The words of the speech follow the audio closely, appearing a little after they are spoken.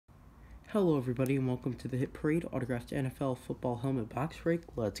Hello everybody and welcome to the Hit Parade autographed NFL football helmet box break.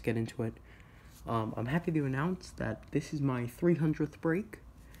 Let's get into it. I'm happy to announce that this is my 300th break.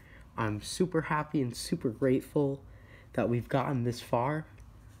 I'm super happy and super grateful that we've gotten this far.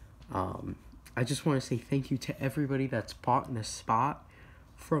 I just want to say thank you to everybody that's bought in this spot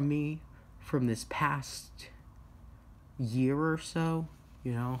from me from this past year or so.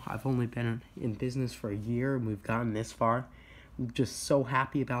 You know, I've only been in business for a year and we've gotten this far. I'm just so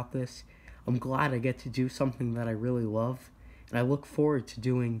happy about this. I'm glad I get to do something that I really love, and I look forward to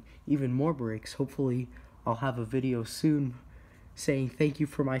doing even more breaks. Hopefully, I'll have a video soon saying thank you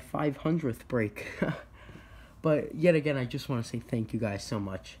for my 500th break. But yet again, I just want to say thank you guys so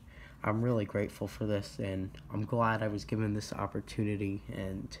much. I'm really grateful for this, and I'm glad I was given this opportunity.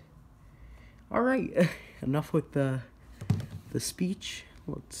 And all right, enough with the speech.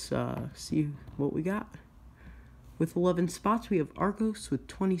 Let's see what we got. With 11 spots, we have Argos. With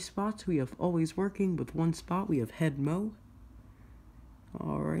 20 spots, we have Always Working. With 1 spot, we have Head Mo.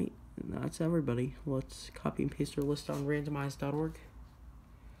 Alright, that's everybody. Let's copy and paste our list on randomize.org.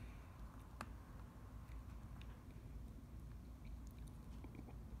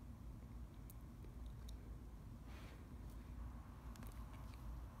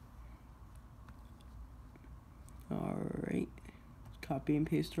 Alright, copy and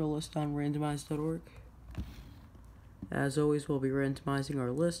paste our list on randomize.org. As always, we'll be randomizing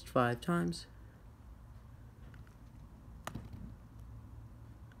our list 5 times.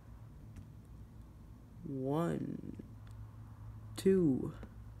 One, 2,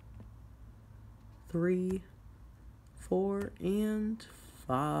 3, 4, and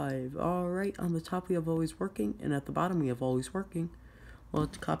 5. Alright, on the top we have Always Working, and at the bottom we have Always Working.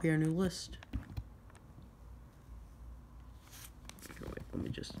 Let's copy our new list. Wait, let me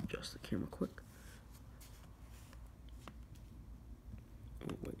just adjust the camera quick.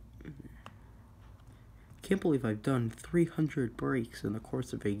 Oh, wait. Can't believe I've done 300 breaks in the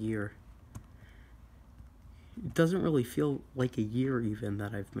course of a year. It doesn't really feel like a year even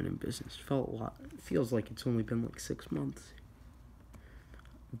that I've been in business. It feels like it's only been like 6 months.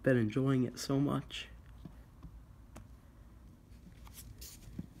 I've been enjoying it so much.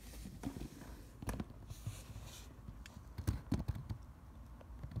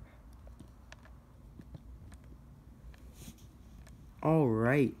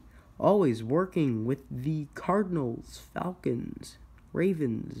 Alright, Always Working with the Cardinals, Falcons,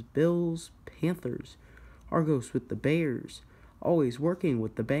 Ravens, Bills, Panthers. Argos with the Bears. Always Working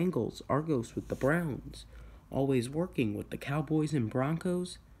with the Bengals. Argos with the Browns. Always Working with the Cowboys and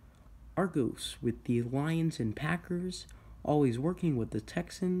Broncos. Argos with the Lions and Packers. Always Working with the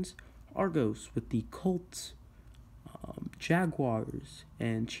Texans. Argos with the Colts, Jaguars,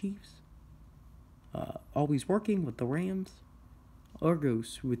 and Chiefs. Always Working with the Rams.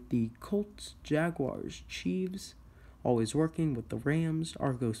 Argos with the Colts, Jaguars, Chiefs. Always Working with the Rams.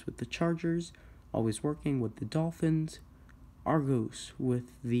 Argos with the Chargers. Always Working with the Dolphins. Argos with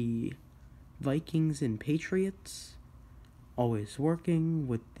the Vikings and Patriots. Always Working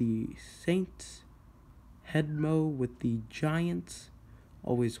with the Saints. Head Mo with the Giants.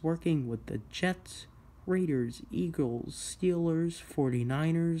 Always Working with the Jets, Raiders, Eagles, Steelers,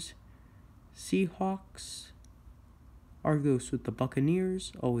 49ers, Seahawks. Argos with the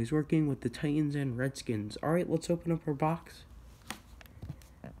Buccaneers. Always Working with the Titans and Redskins. Alright, let's open up our box.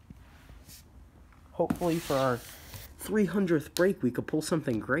 Hopefully for our 300th break, we could pull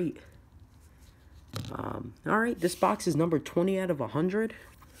something great. Alright, this box is number 20 out of 100.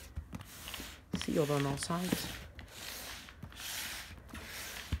 Sealed on all sides.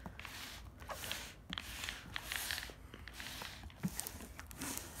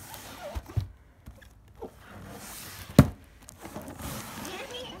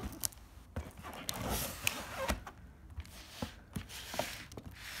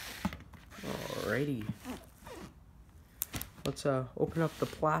 Alrighty. Let's open up the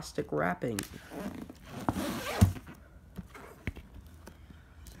plastic wrapping.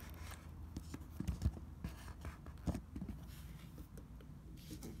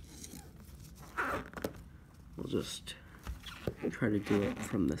 We'll just try to do it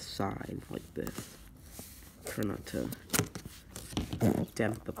from the side like this. Try not to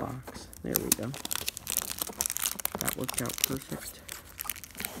dent the box. There we go. That worked out perfect.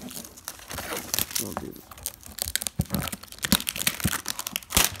 We'll do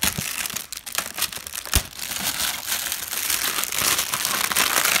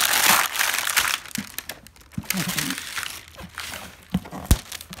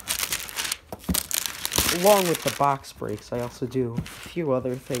along with the box breaks, I also do a few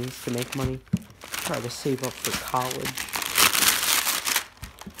other things to make money. Try to save up for college.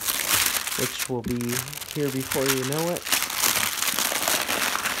 which will be here before you know it.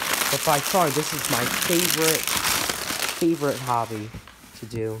 But by far, this is my favorite hobby to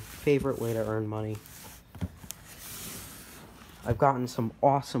do. Favorite way to earn money. I've gotten some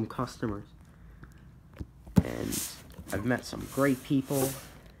awesome customers. And I've met some great people.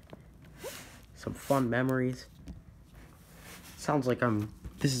 Some fun memories. Sounds like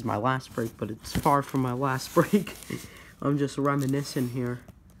this is my last break, but it's far from my last break. I'm just reminiscing here.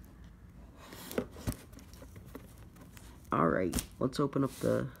 Alright, let's open up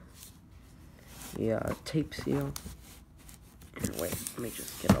the tape seal. And wait, let me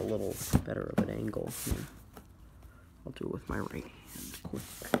just get a little better of an angle here. I'll do it with my right hand quick.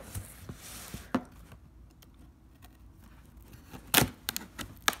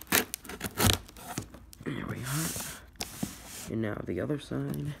 There we are. And now the other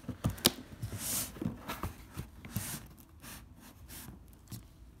side.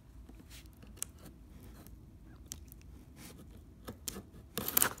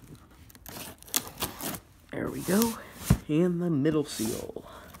 There we go. And the middle seal.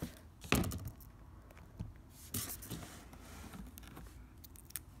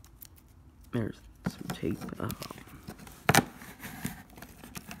 There's some tape.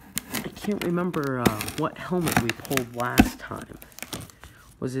 I can't remember what helmet we pulled last time.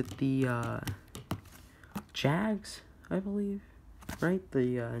 Was it the Jags, I believe? Right?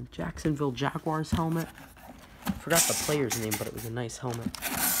 The Jacksonville Jaguars helmet. I forgot the player's name, but it was a nice helmet.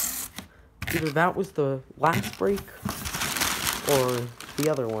 Either that was the last break or the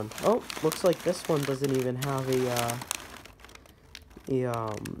other one. Oh, looks like this one doesn't even have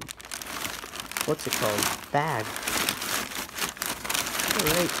what's it called? Bag.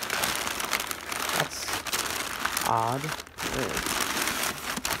 Alright. That's odd. Right.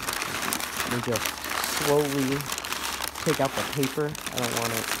 Let me just slowly take out the paper. I don't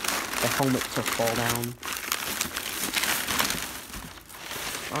want the helmet to fall down.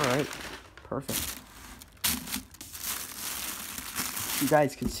 Alright. Perfect. You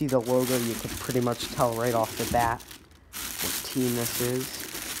guys can see the logo. You can pretty much tell right off the bat what team this is.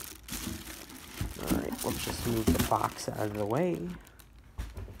 Alright, let's just move the box out of the way.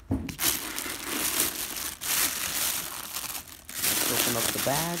 Let's open up the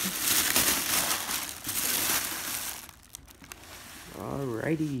bag.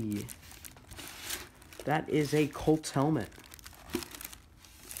 Alrighty. That is a Colts helmet.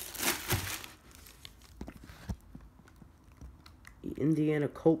 The Indiana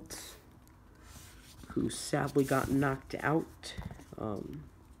Colts, who sadly got knocked out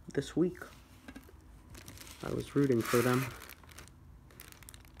this week. I was rooting for them.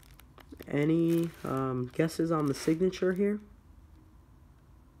 Any guesses on the signature here?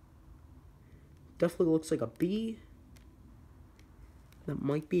 Definitely looks like a B. That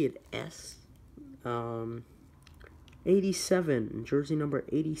might be an S. 87, jersey number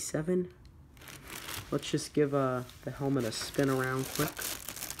 87. Let's just give the helmet a spin around quick.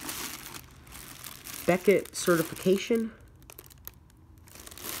 Beckett certification.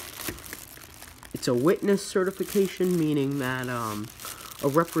 It's a witness certification, meaning that a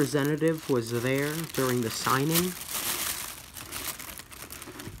representative was there during the signing.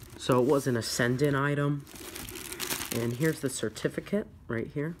 So it wasn't a send-in item. And here's the certificate right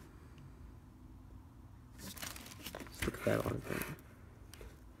here. Let's look at that on there.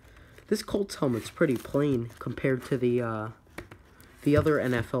 This Colts helmet's pretty plain compared to the other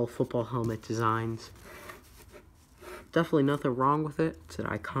NFL football helmet designs. Definitely nothing wrong with it. It's an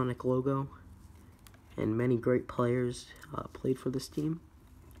iconic logo. And many great players played for this team.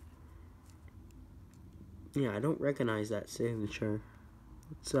 Yeah, I don't recognize that signature.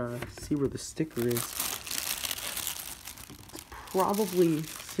 Let's see where the sticker is. It's probably,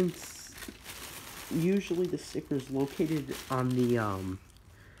 since usually the sticker's located on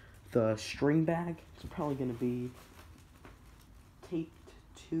the string bag, it's probably going to be taped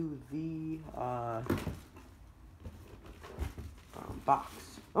to the box.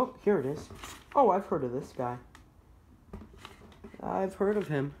 Oh, here it is. Oh, I've heard of this guy. I've heard of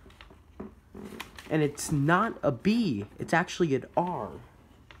him. And it's not a B. It's actually an R.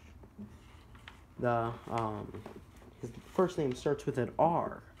 His first name starts with an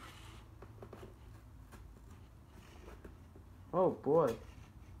R. Oh, boy.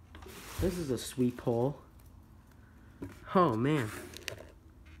 This is a sweet pull. Oh, man.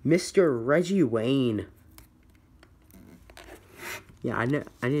 Mr. Reggie Wayne. Yeah, I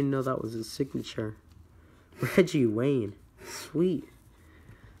didn't know that was his signature. Reggie Wayne. Sweet.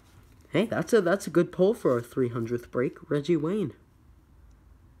 Hey, that's a good pull for our 300th break. Reggie Wayne.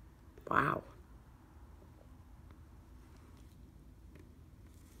 Wow.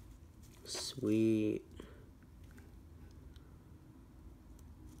 Sweet.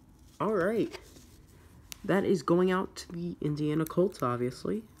 Alright. That is going out to the Indiana Colts,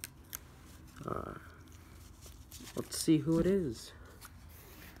 obviously. Let's see who it is.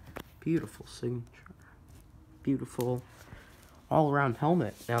 Beautiful signature. Beautiful all-around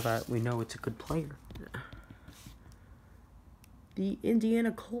helmet, now that we know it's a good player. The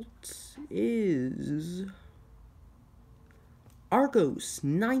Indiana Colts is Argos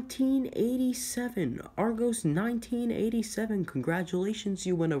 1987. Argos 1987. Congratulations,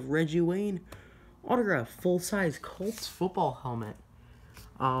 you win a Reggie Wayne autograph full-size Colts football helmet.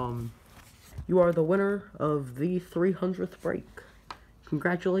 You are the winner of the 300th break.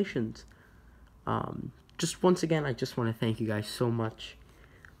 Congratulations. Just once again, I just want to thank you guys so much.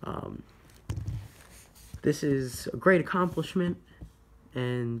 This is a great accomplishment,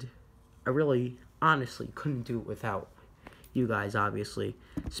 and I really, honestly, couldn't do it without you guys, obviously.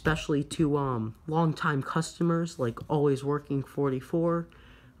 Especially to longtime customers, like Always Working 44,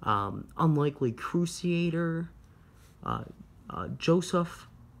 Unlikely Crusader, Joseph,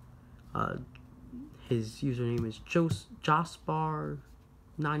 his username is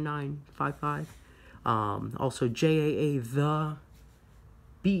Josbar9955, also JAA the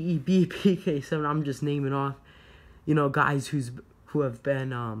BEBPK7. I'm just naming off, guys who have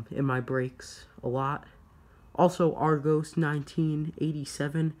been in my breaks a lot. Also Argos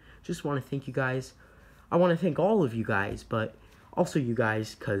 1987. Just want to thank you guys. I want to thank all of you guys, but also you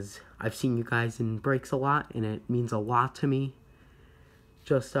guys, because I've seen you guys in breaks a lot, and it means a lot to me.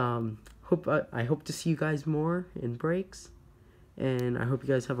 Just I hope to see you guys more in breaks, and I hope you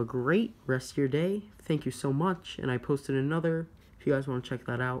guys have a great rest of your day. Thank you so much, and I posted another if you guys want to check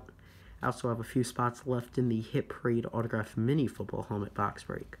that out. I also have a few spots left in the Hit Parade autograph mini football helmet box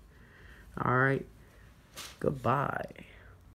break. Alright, goodbye.